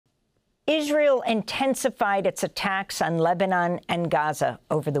Israel intensified its attacks on Lebanon and Gaza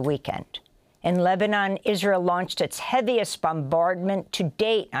over the weekend. In Lebanon, Israel launched its heaviest bombardment to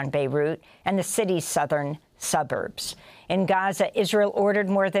date on Beirut and the city's southern suburbs. In Gaza, Israel ordered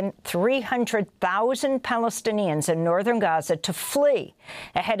more than 300,000 Palestinians in northern Gaza to flee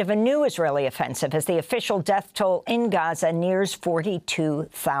ahead of a new Israeli offensive as the official death toll in Gaza nears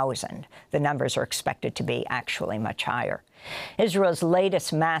 42,000. The numbers are expected to be actually much higher. Israel's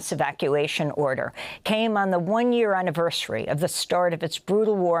latest mass evacuation order came on the one-year anniversary of the start of its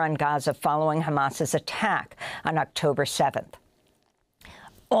brutal war on Gaza following Hamas's attack on October 7th.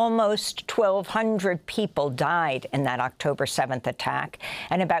 Almost 1,200 people died in that October 7th attack,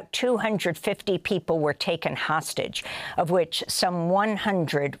 and about 250 people were taken hostage, of which some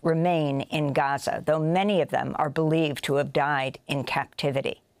 100 remain in Gaza, though many of them are believed to have died in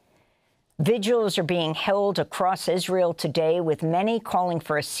captivity. Vigils are being held across Israel today, with many calling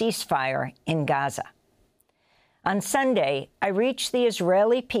for a ceasefire in Gaza. On Sunday, I reached the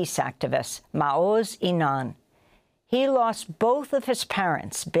Israeli peace activist Maoz Inon. He lost both of his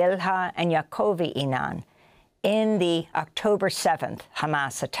parents, Bilha and Yaakov Inon, in the October 7th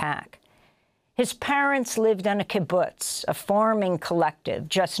Hamas attack. His parents lived on a kibbutz, a farming collective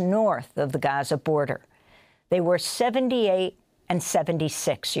just north of the Gaza border. They were 78 and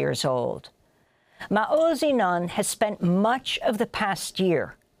 76 years old. Maoz Inon has spent much of the past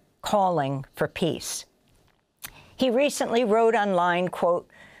year calling for peace. He recently wrote online, quote,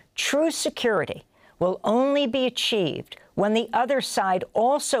 "True security will only be achieved when the other side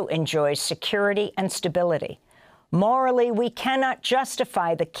also enjoys security and stability. Morally, we cannot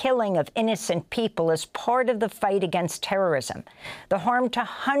justify the killing of innocent people as part of the fight against terrorism. The harm to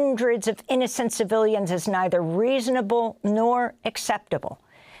hundreds of innocent civilians is neither reasonable nor acceptable.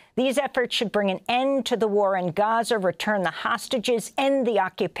 These efforts should bring an end to the war in Gaza, return the hostages, end the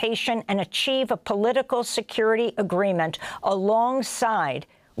occupation, and achieve a political security agreement alongside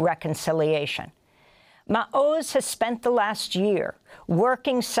reconciliation." Maoz has spent the last year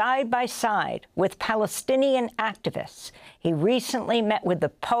working side by side with Palestinian activists. He recently met with the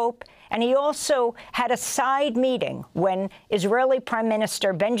Pope, and he also had a side meeting when Israeli Prime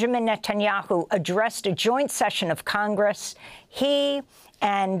Minister Benjamin Netanyahu addressed a joint session of Congress. He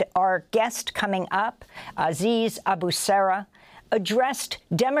and our guest coming up, Aziz Abu Sarah, addressed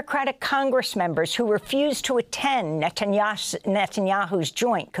Democratic Congress members who refused to attend Netanyahu's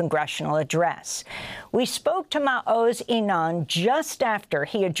joint congressional address. We spoke to Maoz Inon just after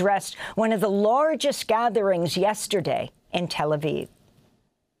he addressed one of the largest gatherings yesterday in Tel Aviv.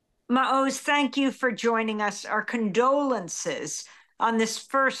 Maoz, thank you for joining us. Our condolences on this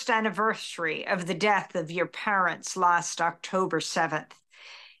first anniversary of the death of your parents last October 7th.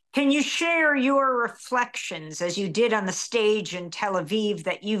 Can you share your reflections, as you did on the stage in Tel Aviv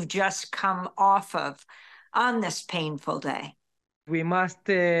that you've just come off of, on this painful day? We must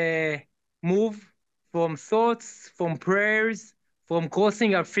move from thoughts, from prayers, from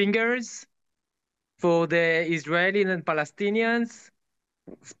crossing our fingers for the Israelis and Palestinians.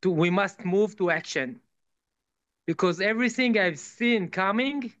 We must move to action, because everything I've seen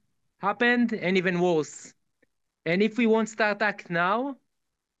coming happened, and even worse. And if we won't start act now,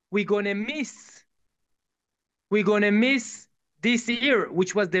 we're gonna miss this year,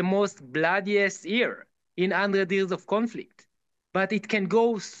 which was the most bloodiest year in 100 years of conflict. But it can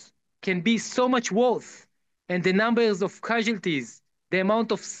be so much worse. And the numbers of casualties, the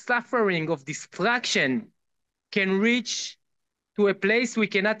amount of suffering, of destruction can reach to a place we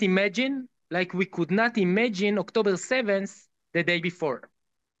cannot imagine, like we could not imagine October 7th, the day before.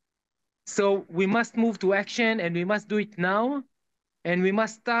 So we must move to action, and we must do it now. And we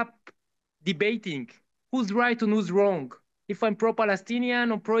must stop debating who's right and who's wrong, if I'm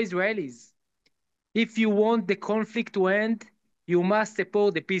pro-Palestinian or pro-Israelis. If you want the conflict to end, you must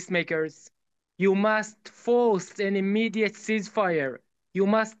support the peacemakers. You must force an immediate ceasefire. You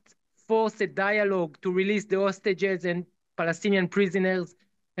must force a dialogue to release the hostages and Palestinian prisoners.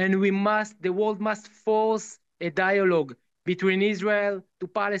 And the world must force a dialogue between Israel, to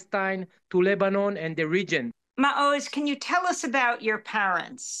Palestine, to Lebanon, and the region. Maoz, can you tell us about your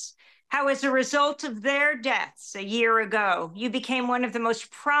parents? How, as a result of their deaths a year ago, you became one of the most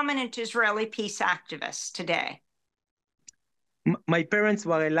prominent Israeli peace activists today? My parents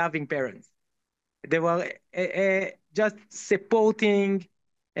were loving parents. They were just supporting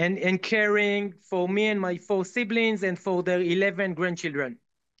and caring for me and my 4 siblings and for their 11 grandchildren.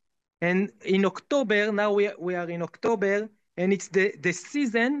 And in October, now we are in October, and it's the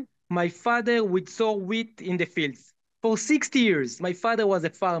season my father would sow wheat in the fields. For 60 years, my father was a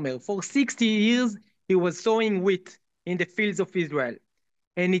farmer. For 60 years, he was sowing wheat in the fields of Israel.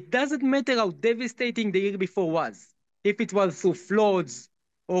 And it doesn't matter how devastating the year before was. If it was through floods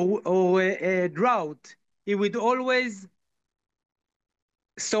or a drought, he would always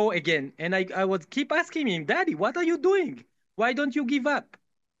sow again. And I would keep asking him, Daddy, what are you doing? Why don't you give up?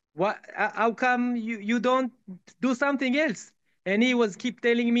 How come you don't do something else? And he was keep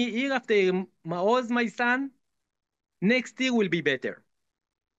telling me year after year, Maoz, my son, next year will be better.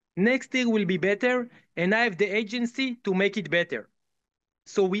 Next year will be better, and I have the agency to make it better.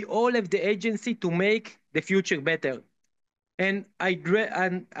 So we all have the agency to make the future better. And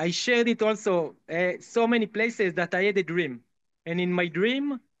I shared it also so many places that I had a dream. And in my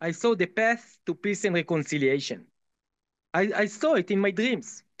dream, I saw the path to peace and reconciliation. I saw it in my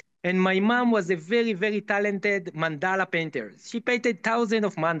dreams. And my mom was a very, very talented mandala painter. She painted thousands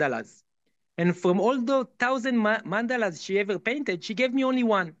of mandalas. And from all the 1,000 mandalas she ever painted, she gave me only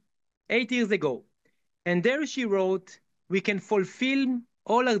one, 8 years ago. And there she wrote, we can fulfill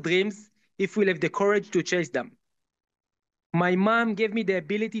all our dreams if we'll have the courage to chase them. My mom gave me the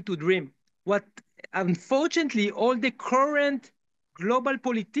ability to dream. What, unfortunately, all the current global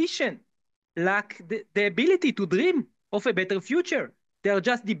politicians lack the ability to dream of a better future. They are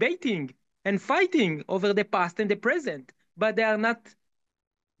just debating and fighting over the past and the present, but they are not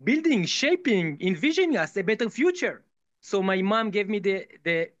building, shaping, envisioning us a better future. So my mom gave me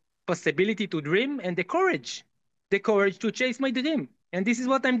the possibility to dream and the courage to chase my dream. And this is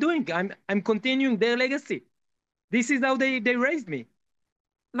what I'm doing. I'm continuing their legacy. This is how they raised me.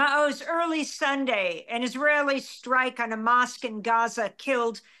 Maoz, early Sunday, an Israeli strike on a mosque in Gaza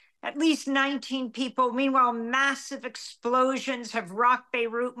killed at least 19 people. Meanwhile, massive explosions have rocked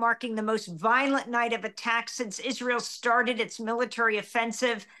Beirut, marking the most violent night of attacks since Israel started its military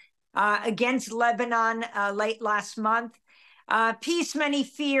offensive against Lebanon late last month. Peace, many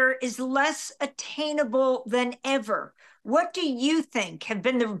fear, is less attainable than ever. What do you think have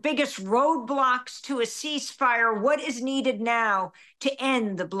been the biggest roadblocks to a ceasefire? What is needed now to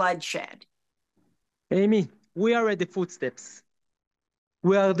end the bloodshed? Amy, we are at the footsteps.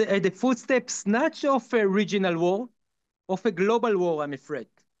 We are at the footsteps not of a regional war, of a global war, I'm afraid.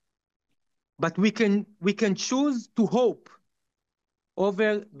 But we can choose to hope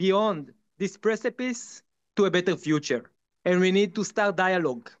over beyond this precipice to a better future. And we need to start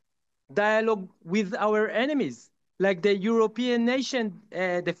dialogue with our enemies, like the European nation,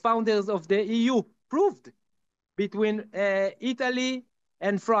 the founders of the EU proved, between Italy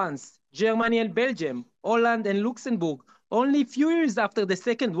and France, Germany and Belgium, Holland and Luxembourg, only a few years after the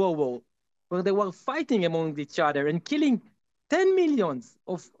Second World War, where they were fighting among each other and killing 10 millions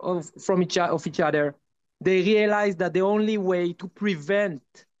of each other, they realized that the only way to prevent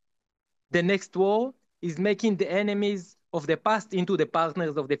the next war is making the enemies of the past into the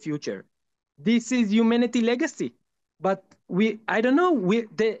partners of the future. This is humanity legacy. But I don't know,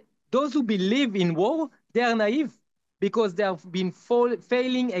 those who believe in war, they are naive because they have been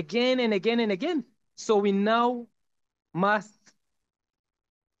failing again and again and again. So we now must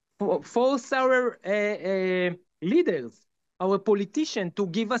force our leaders, our politicians, to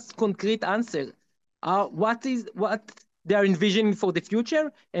give us concrete answers. What they are envisioning for the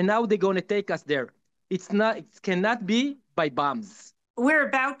future and how they're going to take us there. It cannot be by bombs. We're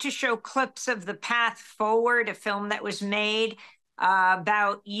about to show clips of The Path Forward, a film that was made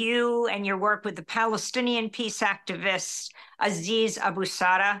about you and your work with the Palestinian peace activist Aziz Abu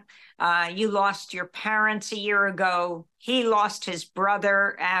Sada. You lost your parents a year ago. He lost his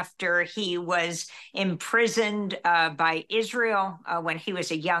brother after he was imprisoned by Israel when he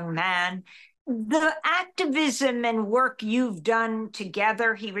was a young man. The activism and work you've done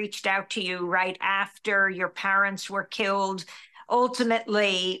together, he reached out to you right after your parents were killed,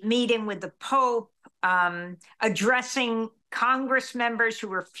 ultimately meeting with the Pope, addressing Congress members who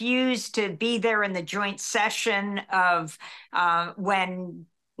refused to be there in the joint session of when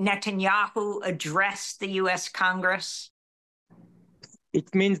Netanyahu addressed the U.S. Congress?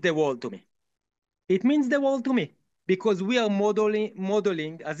 It means the world to me. It means the world to me because we are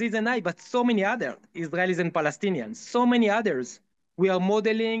modeling, Aziz and I, but so many other Israelis and Palestinians, so many others, we are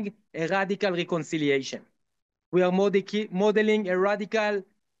modeling a radical reconciliation. We are modeling a radical,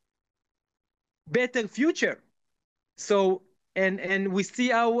 better future. So, and we see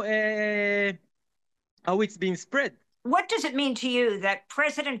how it's being spread. What does it mean to you that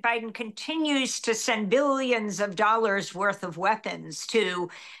President Biden continues to send billions of dollars worth of weapons to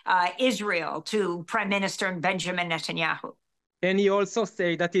Israel, to Prime Minister Benjamin Netanyahu? And he also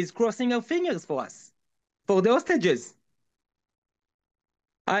said that he's crossing our fingers for us, for the hostages.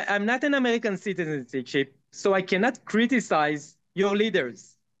 I'm not an American citizenship, so I cannot criticize your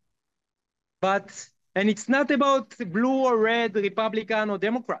leaders. But And it's not about blue or red, Republican or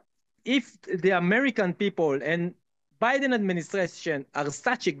Democrat. If the American people and Biden administration are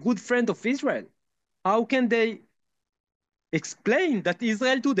such a good friend of Israel, how can they explain that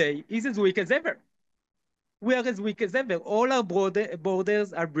Israel today is as weak as ever? We are as weak as ever. All our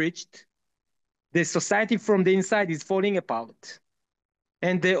borders are breached. The society from the inside is falling apart.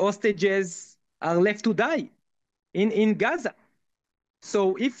 And the hostages are left to die in Gaza.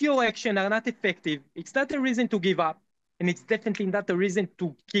 So if your actions are not effective, it's not a reason to give up. And it's definitely not a reason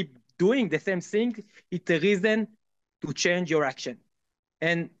to keep doing the same thing. It's a reason to change your action.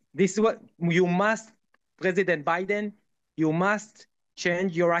 And this is what you must, President Biden, you must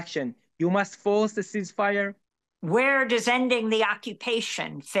change your action. You must force a ceasefire. Where does ending the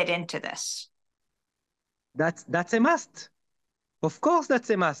occupation fit into this? That's a must. Of course, that's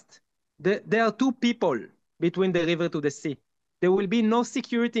a must. There are two people between the river to the sea. There will be no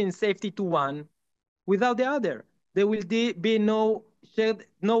security and safety to one without the other. There will be no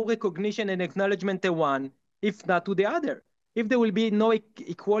recognition and acknowledgement to one, if not to the other. If there will be no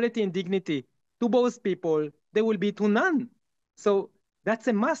equality and dignity to both people, there will be to none. So that's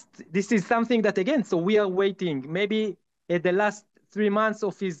a must. This is something that, again, so we are waiting. Maybe at the last 3 months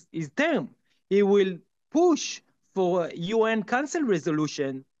of his term, he will push for a UN Council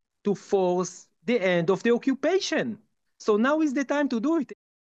resolution to force the end of the occupation. So now is the time to do it.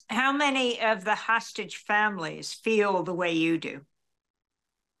 How many of the hostage families feel the way you do?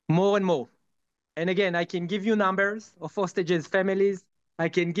 More and more. And again, I can give you numbers of hostages families. I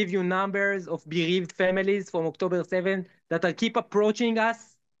can give you numbers of bereaved families from October 7th that are keep approaching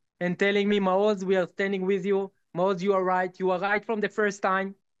us and telling me, Maoz, we are standing with you. Maoz, you are right. You are right from the first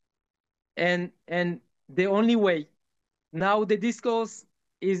time. And the only way, now the discourse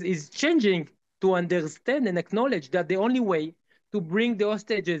is changing to understand and acknowledge that the only way to bring the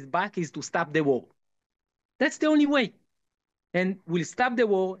hostages back is to stop the war. That's the only way. And we'll stop the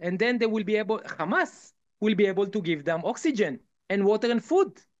war, and then they will be able, Hamas will be able to give them oxygen and water and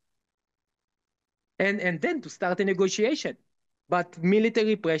food. And then to start a negotiation. But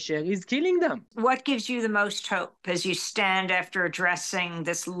military pressure is killing them. What gives you the most hope as you stand after addressing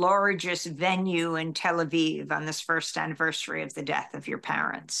this largest venue in Tel Aviv on this first anniversary of the death of your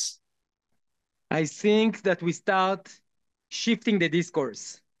parents? I think that we start shifting the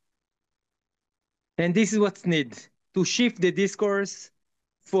discourse. And this is what's needed, to shift the discourse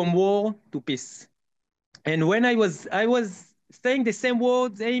from war to peace. And when I was saying the same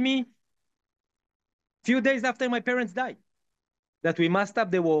words, Amy, few days after my parents died, that we must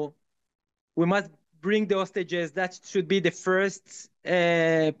stop the war, we must bring the hostages, that should be the first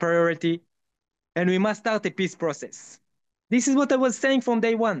priority, and we must start a peace process. This is what I was saying from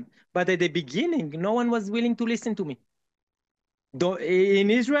day one. But at the beginning, no one was willing to listen to me,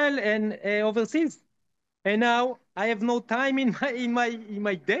 in Israel and overseas. And now I have no time in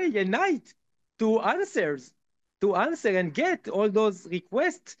my day and night to answer and get all those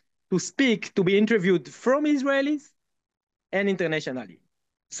requests to speak, to be interviewed from Israelis and internationally.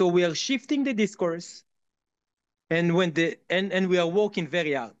 So we are shifting the discourse, and we are working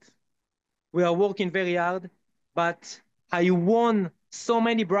very hard. We are working very hard, but I won so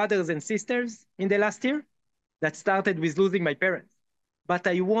many brothers and sisters in the last year that started with losing my parents. But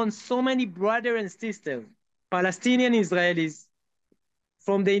I won so many brothers and sisters, Palestinian Israelis,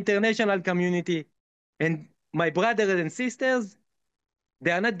 from the international community. And my brothers and sisters,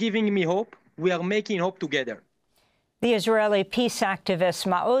 they are not giving me hope. We are making hope together. The Israeli peace activist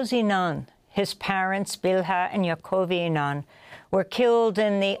Maoz Inon, his parents, Bilha and Yaakov Inon, were killed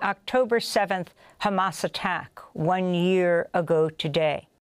in the October 7th Hamas attack 1 year ago today.